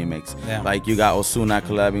Gente remix. Yeah. You got Ozuna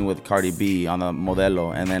collabing with Cardi B on the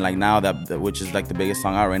Modelo. And then now which is the biggest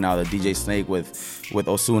song out right now, the DJ Snake with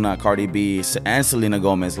Ozuna, Cardi B, and Selena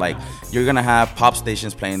Gomez. You're gonna have pop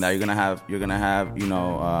stations playing that. You're gonna have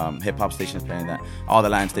hip hop stations playing that. All the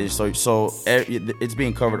Latin stations. So it's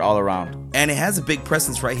being covered all around. And it has a big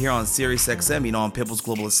presence right here on Sirius XM, on People's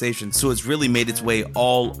Globalization. So it's really made its way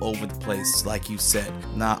all over the place, like you said.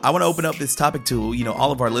 Now, I want to open up this topic to,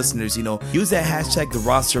 all of our listeners, use that hashtag, the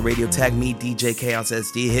Roster Radio, tag me, DJ Chaos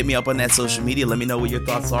SD. Hit me up on that social media. Let me know what your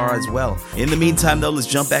thoughts are as well. In the meantime, though, let's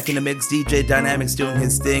jump back in the mix. DJ Dynamic's doing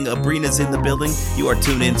his thing. Abrina's in the building. You are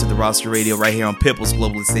tuned in to the Roster Radio right here on People's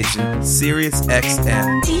Globalization, Sirius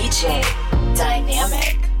XM. DJ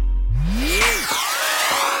Dynamic.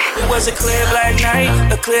 It was a clear black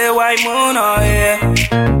night, a clear white moon, oh yeah.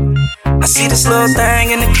 I see this little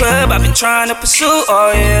thing in the club I've been trying to pursue,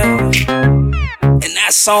 oh yeah. And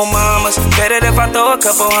that's on mamas, better if I throw a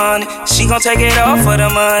couple hundred. She gon' take it off for the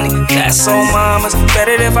money. That's on mamas,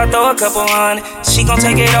 better if I throw a couple hundred. She gon'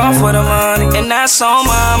 take it off for the money. And that's on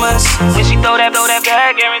mamas, when she throw that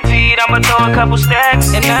bag, guaranteed I'ma throw a couple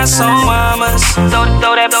stacks. And that's on mamas,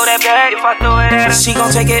 throw that bag, if I throw it at her, she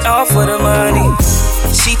gon' take it off for the money.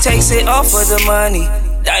 She takes it off for the money.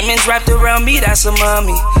 Diamonds wrapped around me, that's a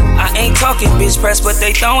mommy. I ain't talking bitch press, but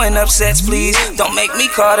they throwing up sets, please. Don't make me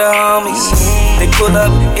call the homies. They pull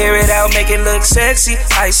up, air it out, make it look sexy.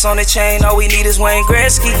 Ice on the chain, all we need is Wayne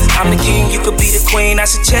Gretzky. I'm the king, you could be the queen,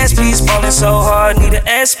 that's a chess piece. Falling so hard, need an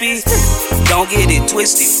SP. Don't get it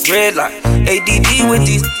twisted, red light, ADD with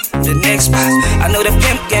these. The next spot, I know the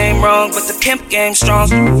pimp game wrong, but the pimp game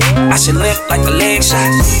strong. I should limp like a leg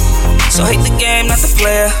shot. So hate the game, not the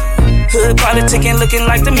player. Hood politicking, looking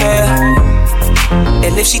like the mayor.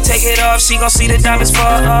 And if she take it off, she gon' see the diamonds fall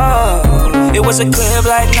off. It was a clear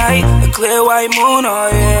black night, a clear white moon, oh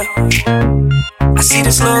yeah. I see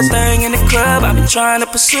this little thing in the club I've been trying to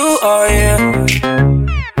pursue, oh yeah.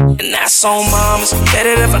 And that's on mamas,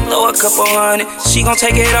 better if I throw a couple hundred. She gon'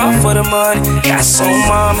 take it off for the money. That's on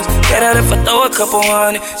mamas, better if I throw a couple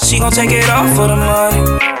hundred. She gon' take it off for the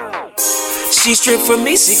money. She strip for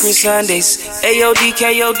me, secret Sundays. AOD,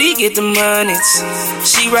 KOD, get the monies.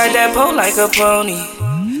 She ride that pole like a pony.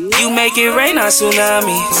 You make it rain on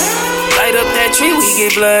tsunami. Light up that tree, we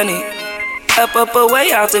get blunted. Up,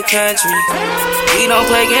 away out the country. We don't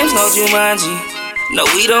play games, no Jumanji. No,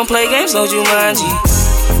 we don't play games, no Jumanji.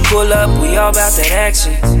 Pull up, we all about that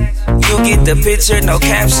action. You get the picture, no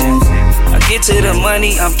caption. I get to the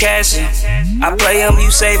money, I'm cashing. I play them,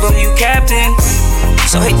 you save them, you captain.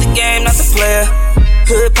 So hate the game, not the player.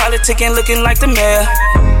 Hood politicking, looking like the mayor.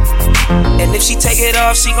 And if she take it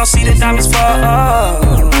off, she gon' see the diamonds fall off.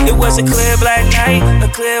 It was a clear black night,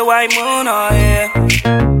 a clear white moon, oh yeah.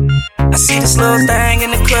 I see this little thing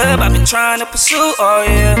in the club I've been trying to pursue, oh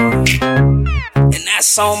yeah. And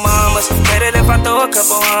that's on mamas, better if I throw a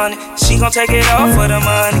couple hundred. She gon' take it off for the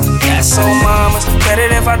money. That's on mamas,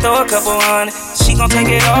 better if I throw a couple hundred. She gon'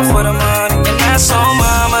 take it off for the money. And that's on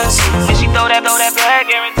mamas, when she throw that bag,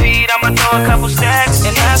 guaranteed I'ma throw a couple stacks.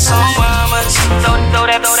 And that's on mamas, throw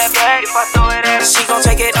that bag, if I throw it at her, she gon'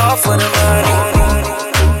 take it off for the money.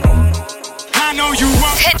 I know you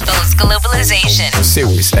want Pitbull's Globalization.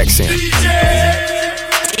 Sirius XM.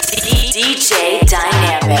 DJ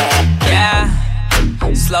Dynamic.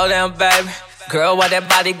 Yeah. Slow down, baby. Girl, why that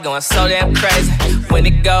body going so damn crazy? When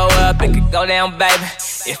it go up, it could go down, baby.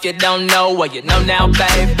 If you don't know, well, you know now,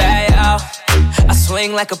 baby. Oh, I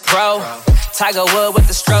swing like a pro. Tiger Wood with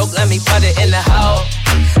the stroke, let me put it in the hole.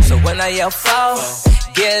 So when I yell foul,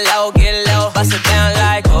 get low, bust it down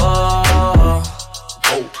like oh.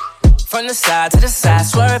 From the side to the side,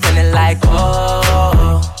 swerving it like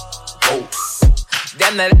oh.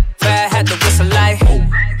 Damn that bad, had to whistle like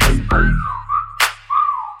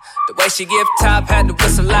the way she give top, had to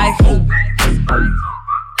whistle like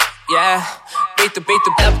yeah. Beat the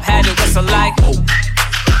up, had to whistle like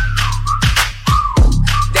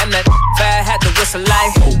damn that bad, had to whistle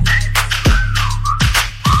like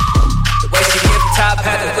the way she give top,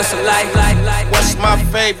 had to whistle like. What's my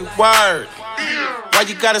favorite word? Why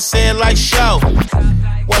you gotta say it like show?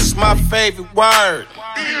 What's my favorite word?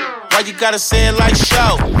 Why you gotta say it like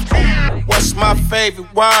show? What's my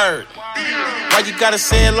favorite word? Why you gotta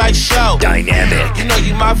say it like show? Dynamic. You know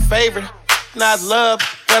you my favorite. Not love,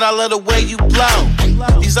 but I love the way you blow.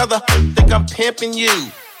 These other think I'm pimping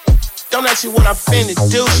you. Don't ask me what I'm finna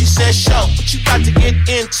do. She said, show, what you about to get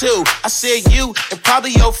into? I said, you and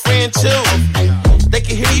probably your friend too. They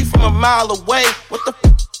can hear you from a mile away. What the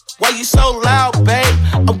why you so loud, babe?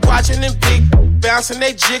 I'm watching them big bouncing,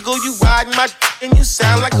 they jiggle. You riding my and you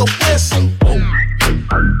sound like a whistle.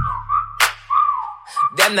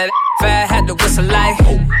 Damn that fat, had to whistle like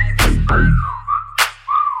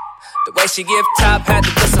the way she give top, had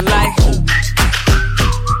to whistle like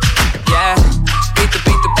yeah. Beat the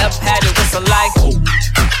up, had to whistle like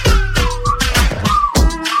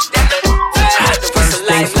damn that fat, had to whistle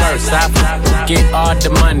like. Things first, I get all the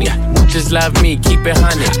money. Just love me, keep it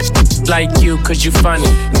 100. Like you, cause you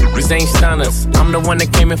funny. Niggas ain't stunners. I'm the one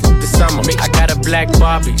that came in for the summer. I got a black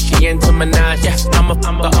Barbie, she into Minaj. I'ma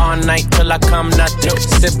fuck her all night till I come nothing.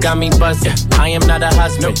 Sip got me buzzing. I am not a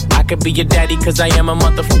husband. I could be your daddy, cause I am a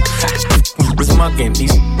motherfucker. Was mugging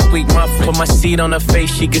these weak muffins. Put my seed on her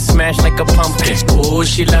face, she get smashed like a pumpkin. Ooh,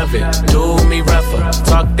 she love it. Do me rougher.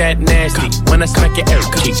 Talk that nasty. When I smack your air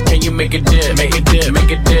cheek, can you make a dip? Make a dip,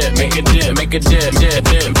 make a dip, make a dip, make a dip, dip,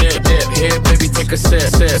 dip, dip, dip. Here, baby, take a sip,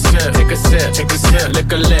 sip, sip. Take a sip, take a sip.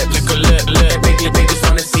 Lick a lip, lip. Baby, just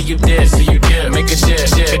wanna see you dip, Make a dip,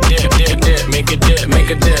 dip, dip, dip, dip. Make a dip,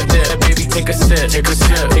 dip. Baby, take a sip, take a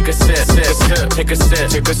sip, take a sip, sip, take a sip,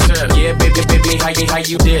 take a sip. Yeah, baby, how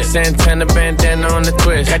you dip? Santana bandana on the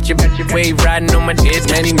twist. Got your wave riding on my dick.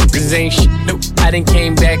 Many niggas ain't shit. Nope. I done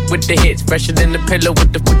came back with the hits, fresher than the pillow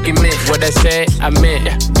with the fucking mint. What I said, I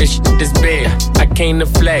meant. This shit is big. I came to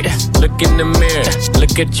flex. Look in the mirror.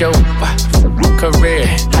 Look at your career.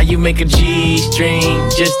 How you make a G-string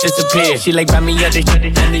just disappear? She like, buy me other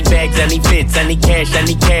shit. I need bags, I need fits, I need cash.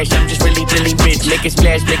 I'm just really rich. Make it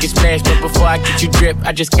splash. But before I get you drip,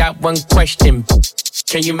 I just got one question.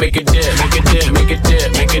 Can you make a dip? Make a dip, make a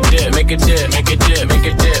dip, make a dip, make a dip, make a dip, make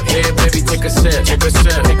a dip. Yeah, baby, take a sip, take a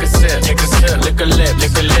sip, take a sip, take a sip. Lick a lip,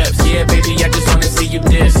 lick a lips. Yeah, baby, I just wanna see you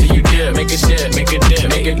dip, Make a dip, make a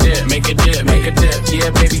dip, make a dip, make a dip, make a dip. Yeah,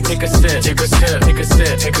 baby, take a sip, take a sip, take a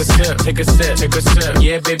sip, take a sip, take a sip, take a sip.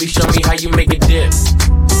 Yeah, baby, show me how you make a dip.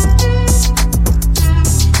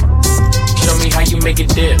 Show me how you make a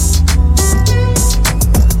dip.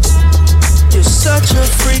 You're such a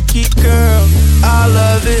freaky girl, I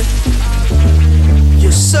love it.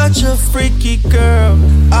 You're such a freaky girl,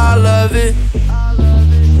 I love it.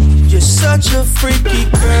 You're such a freaky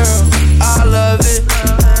girl, I love it.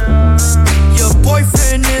 Your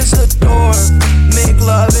boyfriend is a dork, make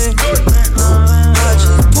loving. I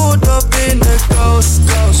just pulled up in the ghost,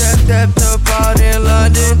 stepped up out in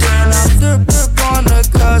London. Then I flipped up on a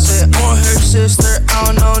cousin or her sister, I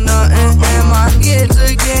don't know nothing. And my kids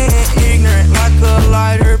are getting ignorant, like a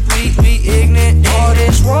lighter, be ignorant. All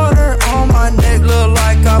this water on my neck look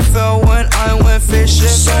like I fell when I went fishing.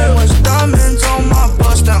 So much diamonds on my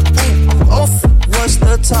bust down. Oh, what's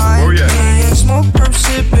the time? Oh, yeah. And smoke, perp,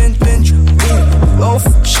 sipping, binge. Oh,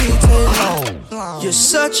 she take. You're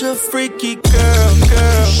such a freaky girl.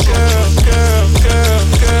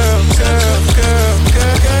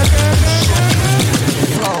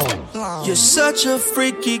 You're such a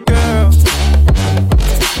freaky girl.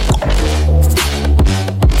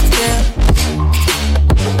 Yeah.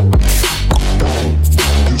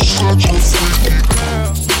 You're such a freaky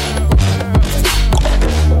girl.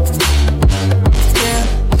 Yeah.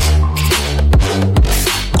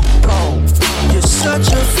 You're such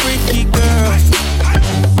a freaky girl.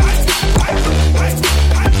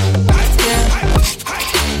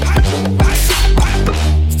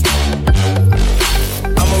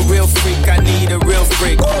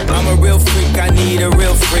 I need a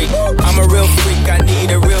real freak. I'm a real freak, I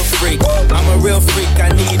need a real freak. I'm a real freak, I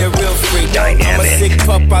need a real freak. I'm a sick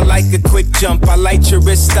pup, I like a quick jump. I light your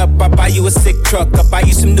wrist up, I buy you a sick truck. I buy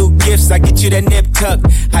you some new gifts, I get you that nip tuck.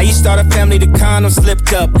 How you start a family, the condom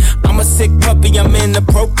slipped up. I'm a sick puppy, I'm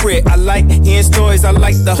inappropriate. I like hearing stories, I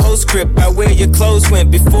like the whole script. I where your clothes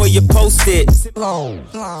went before you post it.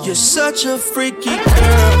 You're such a freaky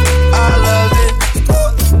girl, I love it.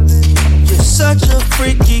 You're such a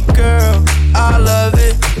freaky girl, I love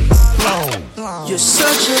it. You're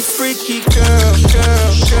such a freaky girl,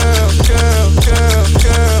 girl, girl, girl, girl,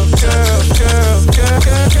 girl, girl, girl, girl,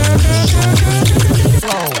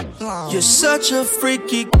 girl. You're such a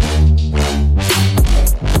freaky.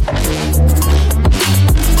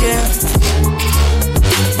 Yeah.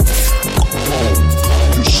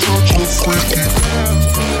 You're such a freaky.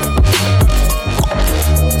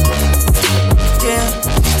 Yeah.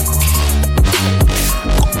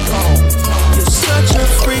 You're such a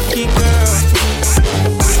freaky girl.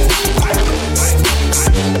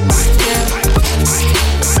 Yeah.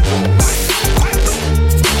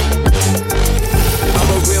 I'm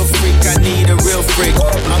a real freak, I need a real freak.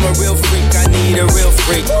 I'm a real freak, I need a real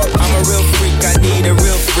freak. I'm a real freak, I need a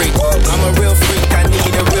real freak. I'm a real freak, I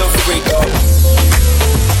need a real freak.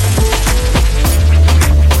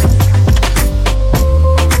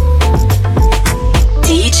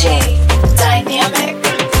 DJ Dynamic.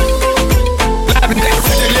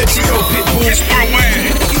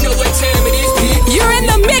 You're in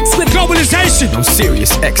the mix with Globalization on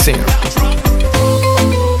Sirius XM.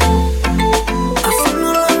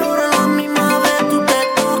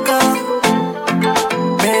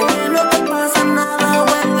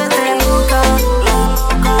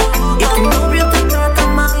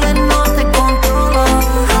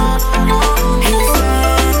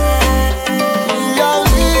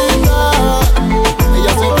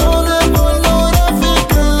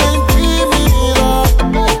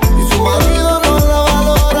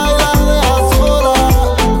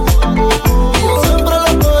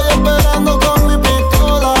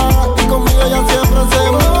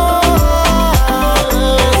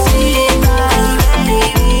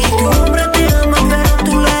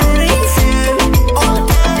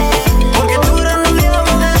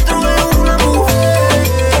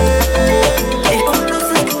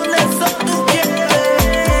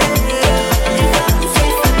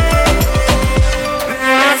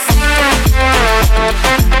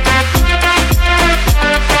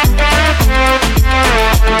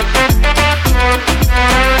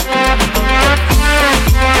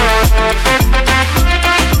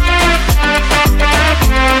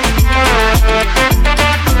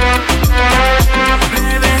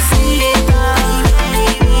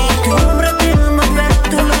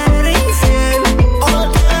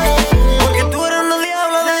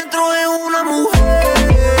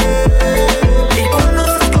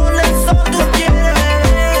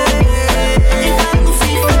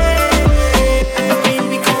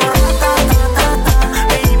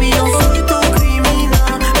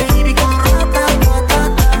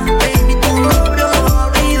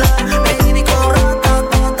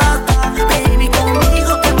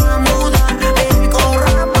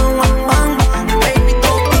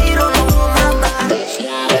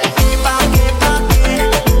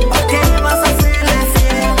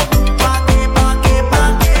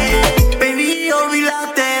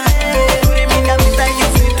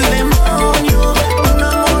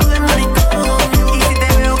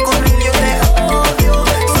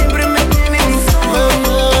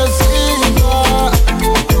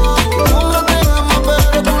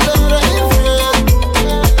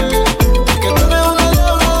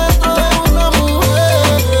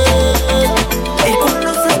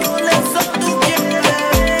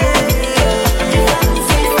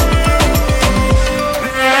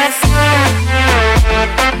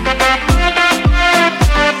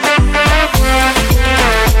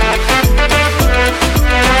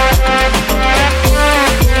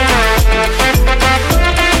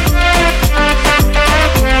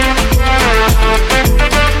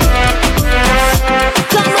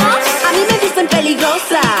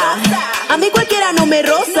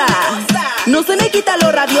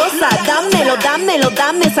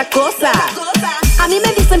 dame esa cosa. A mí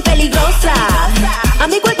me dicen peligrosa, a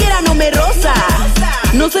mí cualquiera no me roza.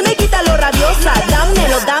 No se me quita lo rabiosa.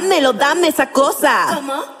 Dámelo, dámelo, dame esa cosa.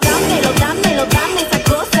 ¿Cómo? Dámelo, dámelo, dame esa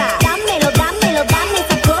cosa. Dámelo, dámelo, dame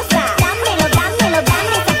esa cosa. Dámelo, dámelo,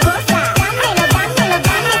 dame esa cosa. Dámelo, dámelo,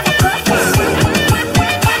 dame esa cosa.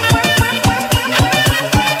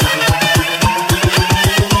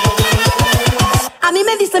 A mí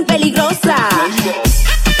me dicen peligrosa.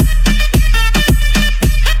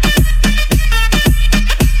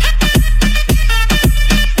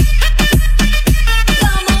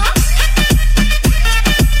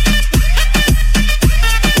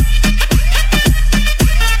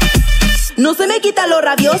 No se me quita lo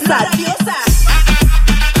rabiosa.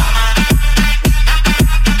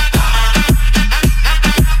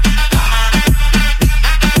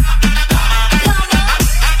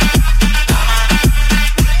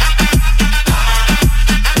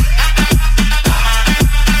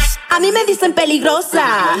 A mí me dicen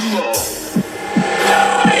peligrosa.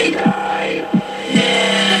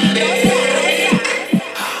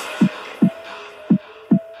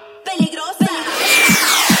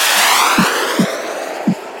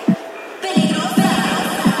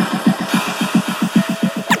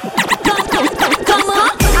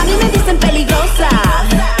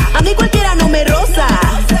 A mí cualquiera no me roza.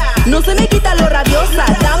 No se me quita lo rabiosa.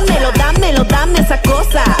 Dámelo, dámelo, dame esa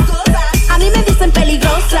cosa. A mí me dicen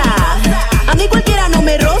peligrosa. A mí cualquiera no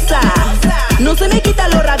me roza. No se me quita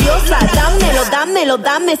lo rabiosa. Dámelo, dámelo,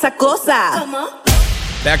 dame esa cosa.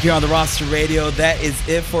 Back here on the Roster Radio, that is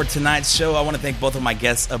it for tonight's show. I want to thank both of my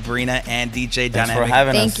guests, Abrina and DJ Dynamic. Thanks for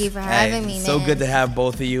having us. Thank you for having me, man. So good to have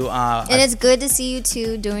both of you. And it's good to see you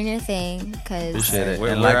two doing your thing. Appreciate it.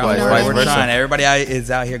 And likewise, we're trying. Everybody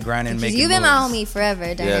is out here grinding, making you've been moves. my homie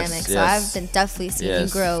forever, Dynamic. So I've been definitely seeing you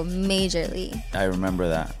grow majorly. I remember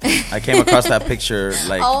that. I came across that picture.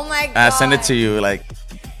 Like, oh my God. I sent it to you. Like,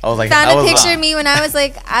 I was like, found a picture of me when I was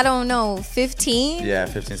like, I don't know, 15? Yeah,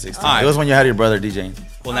 15, 16. It was when you had your brother DJing.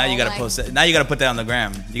 Well, now you got to post it. Now you got to put that on the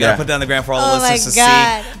gram. You got to put that on the gram for all the listeners to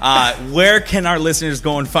see. Where can our listeners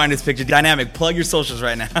go and find this picture? Dynamic, plug your socials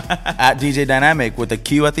right now. At DJ Dynamic with a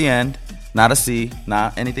Q at the end, not a C,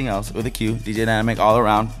 not anything else, with a Q. DJ Dynamic all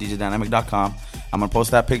around, DJDynamic.com. I'm going to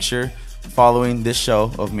post that picture following this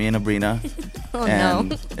show of me and Abrina.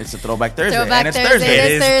 And it's a Throwback Thursday. Throwback and Thursday.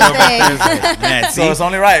 It is Thursday. Man, so it's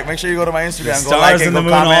only right. Make sure you go to my Instagram. Go like it, and the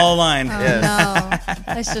moon comment. all aligned. Oh, no.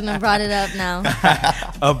 I shouldn't have brought it up now.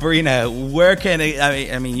 Abrina, where can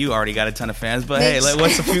I mean, you already got a ton of fans, but hey,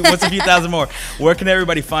 what's a few thousand more? Where can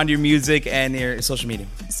everybody find your music and your social media?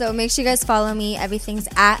 So make sure you guys follow me. Everything's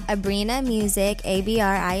at Abrina Music,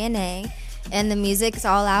 ABRINA. And the music's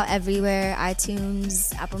all out everywhere.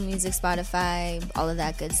 iTunes, Apple Music, Spotify, all of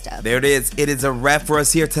that good stuff. There it is. It is a wrap for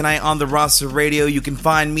us here tonight on the Roster Radio. You can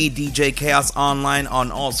find me, DJ Chaos, online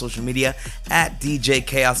on all social media at DJ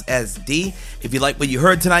Chaos SD. If you like what you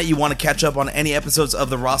heard tonight, you want to catch up on any episodes of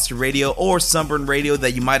the Roster Radio or Sunburn Radio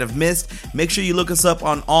that you might have missed, make sure you look us up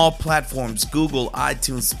on all platforms, Google,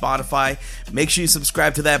 iTunes, Spotify. Make sure you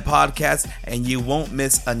subscribe to that podcast and you won't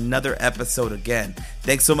miss another episode again.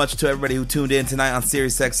 Thanks so much to everybody who tuned in tonight on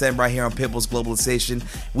Sirius XM right here on Pitbull's Globalization.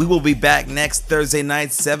 We will be back next Thursday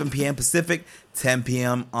night, 7 p.m. Pacific, 10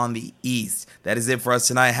 p.m. on the East. That is it for us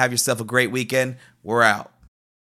tonight. Have yourself a great weekend. We're out.